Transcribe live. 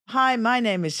Hi, my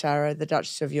name is Sarah, the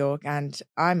Duchess of York, and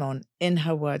I'm on In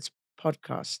Her Words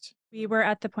podcast. We were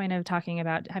at the point of talking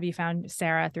about, have you found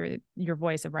Sarah through your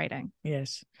voice of writing?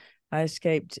 Yes, I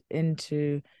escaped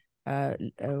into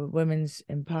women's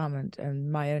empowerment and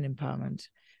my own empowerment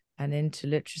and into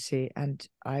literacy. And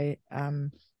I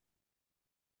am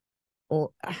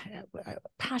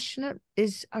passionate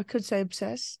I could say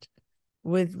obsessed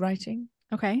with writing.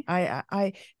 Okay.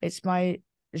 It's my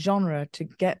genre to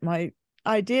get my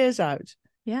ideas out.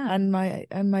 Yeah. And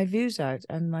my views out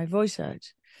and my voice out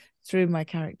through my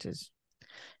characters.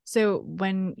 So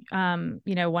when,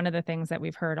 one of the things that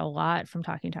we've heard a lot from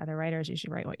talking to other writers, you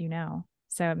should write what you know.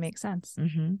 So it makes sense.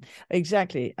 Mm-hmm.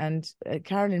 Exactly. And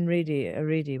Carolyn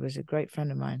Reedy was a great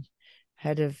friend of mine,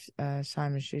 head of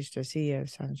Simon Schuster, CEO of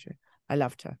Simon Schuster. I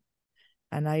loved her.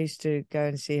 And I used to go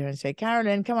and see her and say,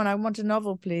 Carolyn, come on, I want a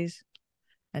novel, please.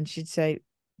 And she'd say,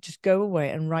 just go away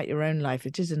and write your own life.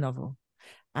 It is a novel.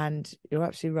 And you're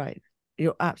absolutely right.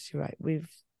 You're absolutely right.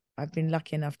 I've been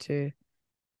lucky enough to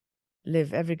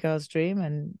live every girl's dream,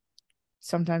 and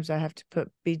sometimes I have to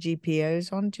put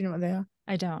BGPOs on. Do you know what they are?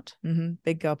 I don't. Mm-hmm.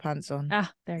 Big girl pants on.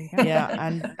 Ah, there you go. Yeah,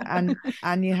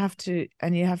 and you have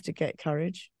to get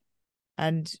courage.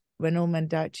 And when all men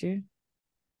doubt you,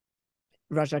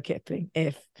 Rudyard Kipling.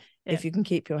 If you can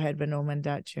keep your head when all men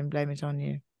doubt you and blame it on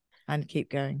you, and keep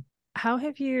going. How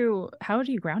do you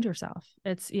ground yourself?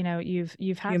 It's,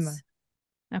 you've had humor.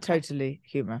 Okay. Totally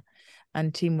humor,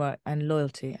 and teamwork, and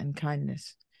loyalty, and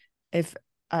kindness.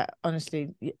 Honestly,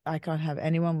 I can't have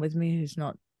anyone with me who's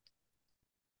not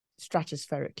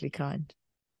stratospherically kind,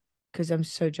 because I'm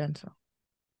so gentle,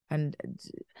 and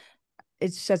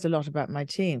it says a lot about my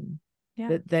team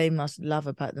that they must love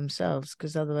about themselves,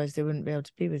 because otherwise they wouldn't be able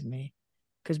to be with me,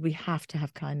 because we have to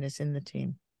have kindness in the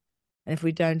team. And if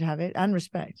we don't have it, and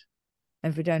respect, and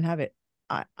if we don't have it,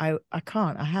 I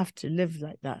can't. I have to live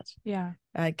like that. Yeah.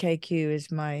 KQ is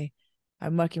I'm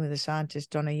working with a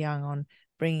scientist, Donna Young, on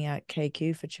bringing out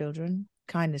KQ for children,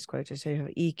 kindness quota. So you have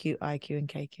EQ, IQ, and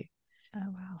KQ.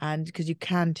 Oh, wow. And because you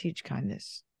can teach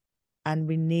kindness, and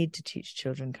we need to teach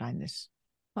children kindness.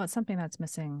 Well, it's something that's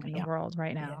missing in the world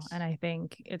right now. Yes. And I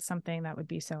think it's something that would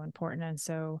be so important. And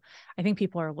so I think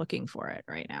people are looking for it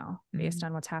right now based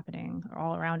on what's happening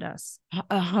all around us.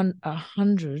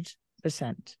 100%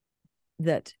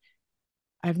 that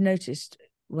I've noticed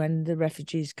when the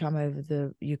refugees come over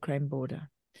the Ukraine border.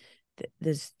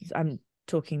 I'm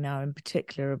talking now in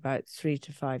particular about 3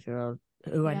 to 5 year old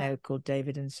who I know, called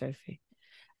David and Sophie.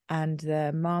 And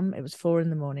their mum, it was 4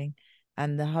 a.m,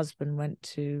 and the husband went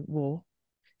to war.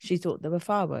 She thought there were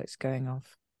fireworks going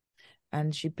off.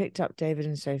 And she picked up David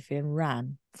and Sophie and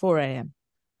ran 4 a.m.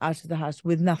 out of the house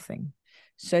with nothing.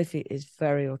 Sophie is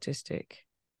very autistic,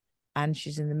 and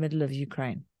she's in the middle of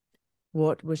Ukraine.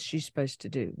 What was she supposed to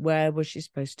do? Where was she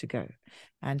supposed to go?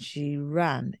 And she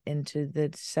ran into the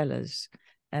cellars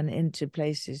and into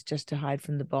places just to hide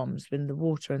from the bombs, with the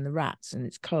water and the rats, and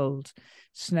it's cold,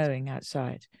 snowing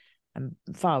outside, and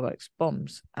fireworks,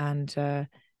 bombs. And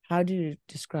how do you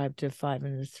describe to a 5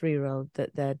 and a 3-year-old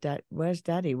that their dad, where's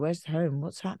daddy? Where's home?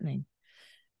 What's happening?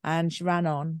 And she ran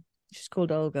on. She's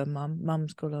called Olga,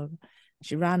 mum's called Olga.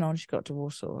 She ran on, she got to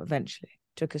Warsaw eventually.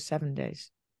 It took her 7 days.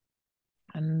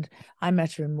 And I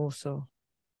met her in Warsaw.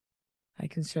 I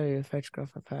can show you a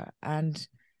photograph of her. And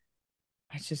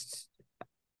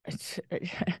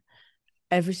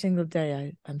every single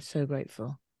day I'm so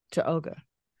grateful to Olga,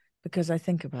 because I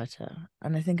think about her,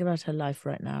 and I think about her life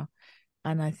right now.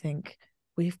 And I think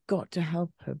we've got to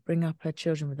help her bring up her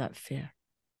children without fear.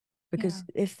 Because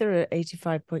if there are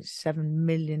 85.7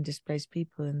 million displaced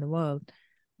people in the world,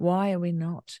 why are we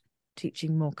not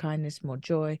teaching more kindness, more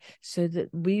joy, so that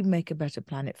we make a better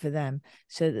planet for them,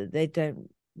 so that they don't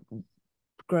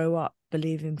grow up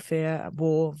believing fear,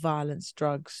 war, violence,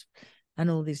 drugs,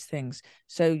 and all these things.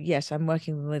 So yes, I'm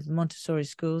working with Montessori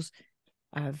schools.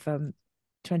 I have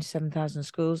 27,000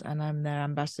 schools, and I'm their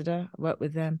ambassador. I work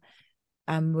with them,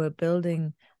 and we're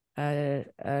building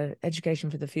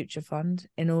Education for the Future Fund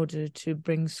in order to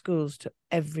bring schools to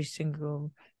every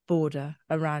single border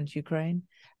around Ukraine,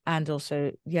 and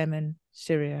also Yemen,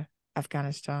 Syria,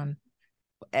 Afghanistan,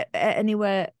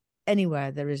 anywhere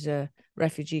there is a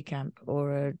refugee camp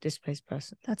or a displaced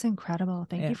person. That's incredible.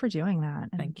 Thank you for doing that.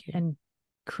 Thank you. And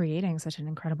creating such an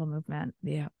incredible movement.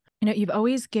 Yeah. You've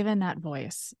always given that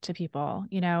voice to people,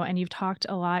 and you've talked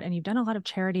a lot, and you've done a lot of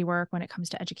charity work when it comes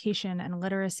to education and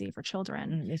literacy for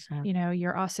children. Yes,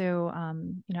 you're also,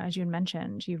 as you had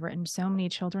mentioned, you've written so many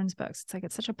children's books. It's like,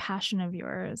 it's such a passion of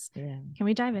yours. Yeah. Can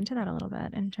we dive into that a little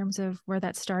bit in terms of where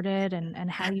that started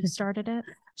and how you started it?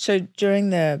 So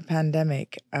during the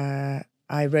pandemic,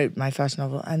 I wrote my first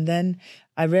novel, and then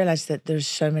I realized that there's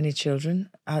so many children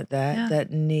out there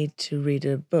that need to read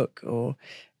a book or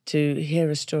to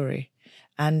hear a story,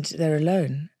 and they're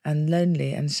alone and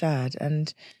lonely and sad.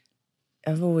 And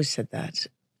I've always said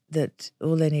that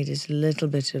all they need is a little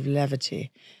bit of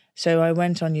levity. So I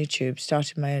went on YouTube,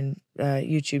 started my own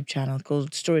YouTube channel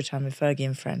called Storytime with Fergie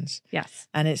and Friends. Yes.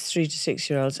 And it's 3 to 6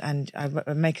 year olds, and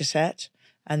I make a set,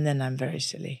 and then I'm very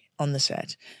silly on the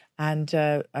set. And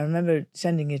I remember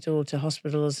sending it all to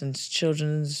hospitals and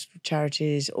children's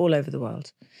charities all over the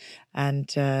world. And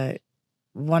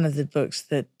one of the books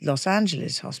that Los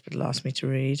Angeles Hospital asked me to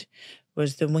read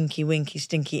was the Winky Winky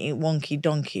Stinky Wonky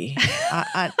Donkey.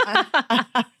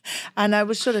 And I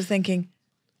was sort of thinking,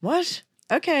 what?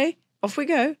 Okay, off we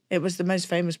go. It was the most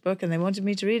famous book, and they wanted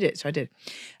me to read it, so I did.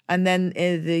 And then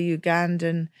the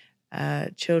Ugandan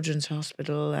Children's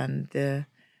Hospital and the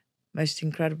most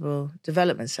incredible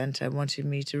development center wanted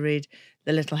me to read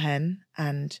The Little Hen,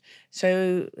 and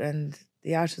the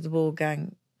Out of the Wall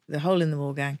Gang, the Hole in the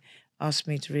Wall Gang asked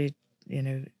me to read,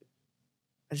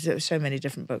 so many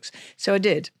different books. So I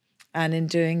did, and in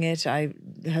doing it, I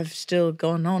have still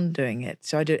gone on doing it.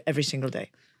 So I do it every single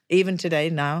day. Even today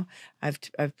now, I've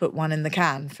put one in the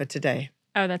can for today.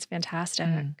 Oh, that's fantastic.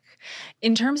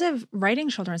 In terms of writing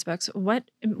children's books, what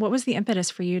was the impetus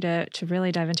for you to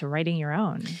really dive into writing your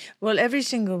own? Well, every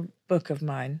single book of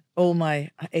mine, all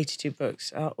my 82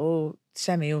 books, are all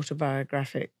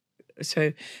semi-autobiographic.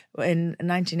 So in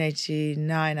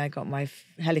 1989, I got my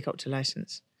helicopter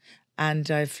license, and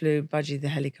I flew Budgie the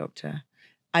helicopter.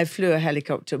 I flew a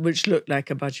helicopter which looked like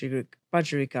a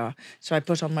budgerigar. So I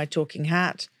put on my talking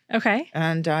hat. Okay.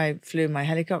 And I flew my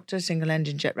helicopter,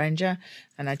 single-engine Jet Ranger,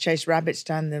 and I chased rabbits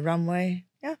down the runway.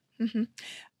 Yeah. Mm-hmm.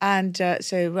 And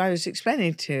so I was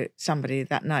explaining to somebody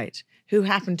that night who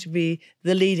happened to be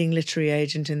the leading literary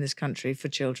agent in this country for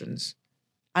children's.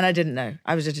 And I didn't know.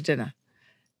 I was at a dinner,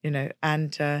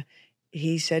 and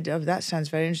he said, oh, that sounds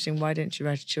very interesting. Why don't you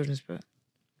write a children's book?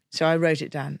 So I wrote it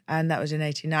down, and that was in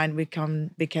 89. We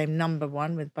became number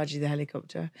one with Budgie the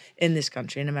helicopter in this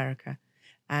country, in America.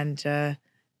 And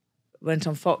went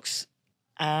on Fox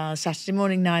Saturday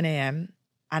morning, 9 a.m.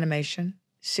 animation.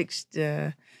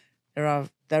 There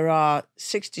are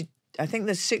 60. I think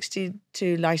there's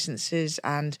 62 licenses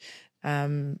and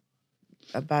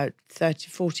about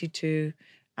 42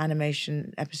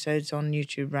 animation episodes on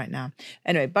YouTube right now.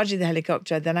 Anyway, Budgie the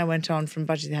helicopter. Then I went on from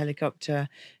Budgie the helicopter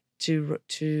to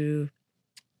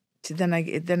then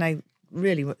I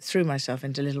really threw myself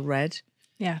into Little Red.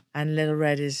 Yeah, and Little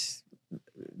Red is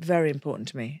very important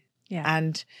to me. Yeah,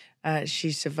 and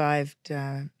she survived.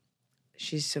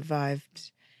 She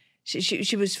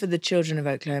was for the children of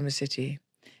Oklahoma City,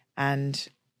 and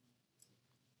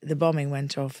the bombing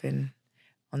went off in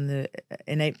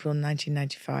April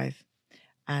 1995,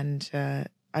 and I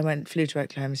flew to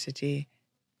Oklahoma City,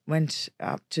 went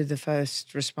up to the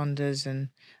first responders and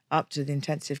up to the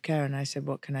intensive care, and I said,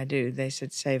 "What can I do?" They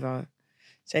said, "Save our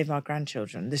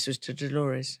grandchildren." This was to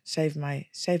Dolores. Save my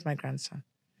grandson.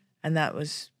 And that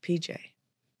was PJ,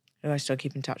 who I still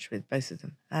keep in touch with, both of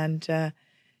them. And I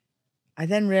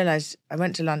then realized, I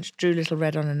went to lunch, drew Little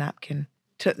Red on a napkin,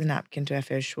 took the napkin to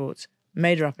F.O. Schwartz,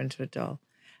 made her up into a doll.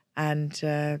 And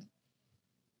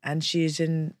she's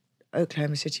in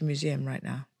Oklahoma City Museum right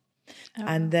now. Oh.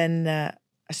 And then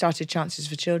I started Chances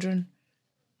for Children.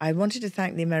 I wanted to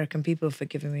thank the American people for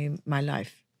giving me my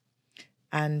life.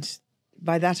 And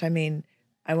by that I mean,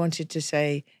 I wanted to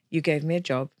say, you gave me a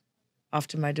job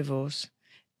after my divorce.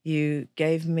 You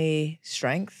gave me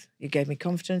strength, you gave me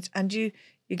confidence, and you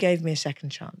gave me a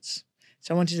second chance.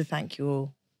 So I wanted to thank you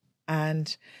all.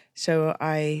 And so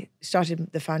I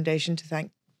started the foundation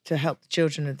to help the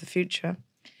children of the future.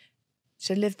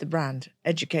 So live the brand,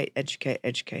 educate, educate,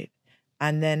 educate.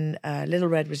 And then Little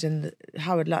Red was in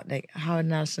Howard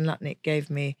Nelson Lutnick gave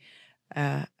me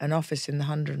an office in the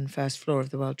 101st floor of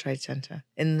the World Trade Center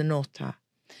in the North Tower.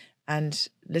 And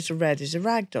Little Red is a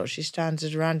rag doll. She stands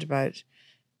at around about,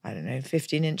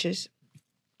 15 inches.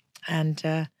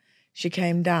 And she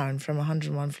came down from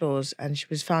 101 floors, and she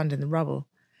was found in the rubble.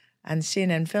 And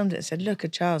CNN filmed it and said, "Look, a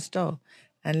child's doll."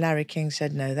 And Larry King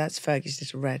said, "No, that's Fergie's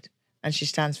Little Red. And she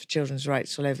stands for children's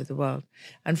rights all over the world."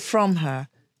 And from her,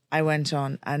 I went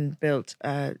on and built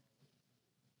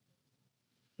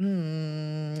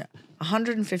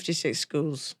 156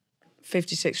 schools,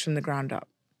 56 from the ground up.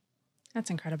 That's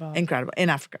incredible. Incredible. In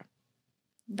Africa.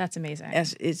 That's amazing.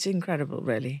 Yes, it's incredible,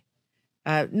 really.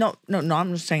 No, I'm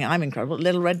not saying I'm incredible.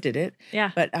 Little Red did it.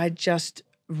 Yeah. But I just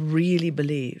really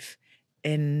believe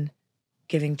in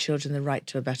giving children the right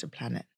to a better planet.